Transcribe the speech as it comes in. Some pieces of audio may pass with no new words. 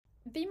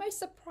The most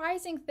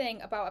surprising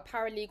thing about a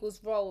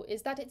paralegal's role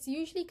is that it's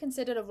usually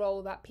considered a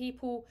role that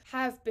people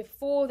have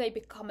before they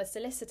become a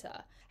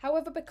solicitor.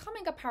 However,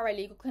 becoming a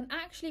paralegal can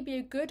actually be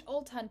a good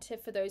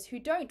alternative for those who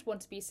don't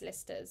want to be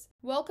solicitors.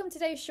 Welcome to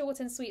today's short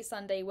and sweet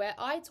Sunday, where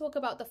I talk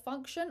about the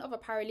function of a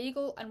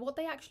paralegal and what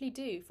they actually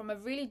do from a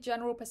really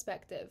general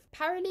perspective.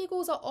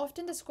 Paralegals are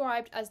often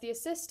described as the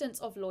assistants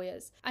of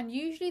lawyers, and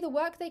usually the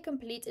work they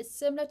complete is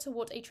similar to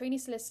what a trainee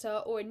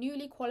solicitor or a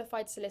newly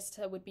qualified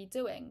solicitor would be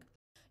doing.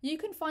 You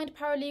can find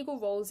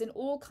paralegal roles in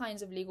all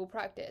kinds of legal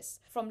practice,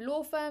 from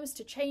law firms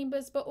to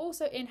chambers, but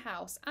also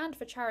in-house and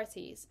for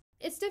charities.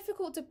 It's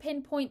difficult to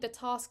pinpoint the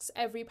tasks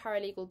every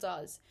paralegal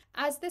does,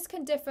 as this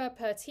can differ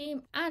per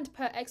team and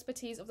per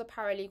expertise of the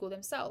paralegal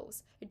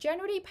themselves.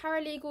 Generally,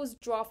 paralegals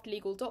draft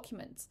legal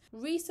documents,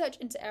 research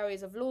into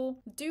areas of law,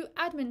 do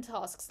admin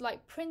tasks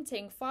like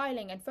printing,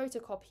 filing, and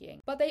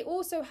photocopying, but they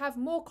also have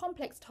more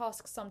complex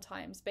tasks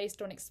sometimes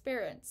based on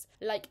experience,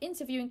 like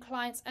interviewing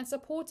clients and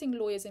supporting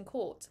lawyers in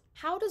court.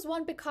 How does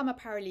one become a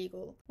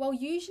paralegal? Well,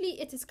 usually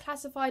it is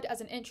classified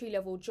as an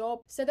entry-level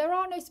job, so there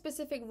are no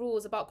specific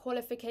rules about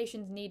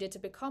qualifications needed to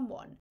become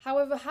one.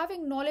 However,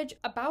 having knowledge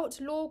about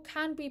law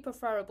can be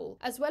preferable,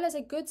 as well as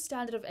a good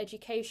standard of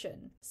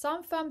education.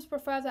 Some firms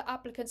prefer their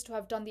applicants to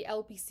have done the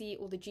LPC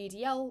or the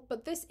GDL,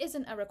 but this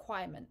isn't a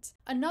requirement.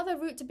 Another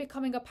route to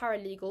becoming a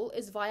paralegal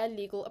is via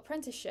legal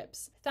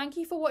apprenticeships. Thank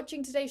you for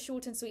watching today's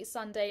short and sweet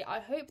Sunday. I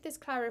hope this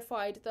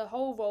clarified the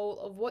whole role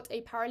of what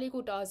a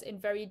paralegal does in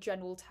very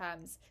general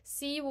terms.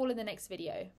 See you all in the next video.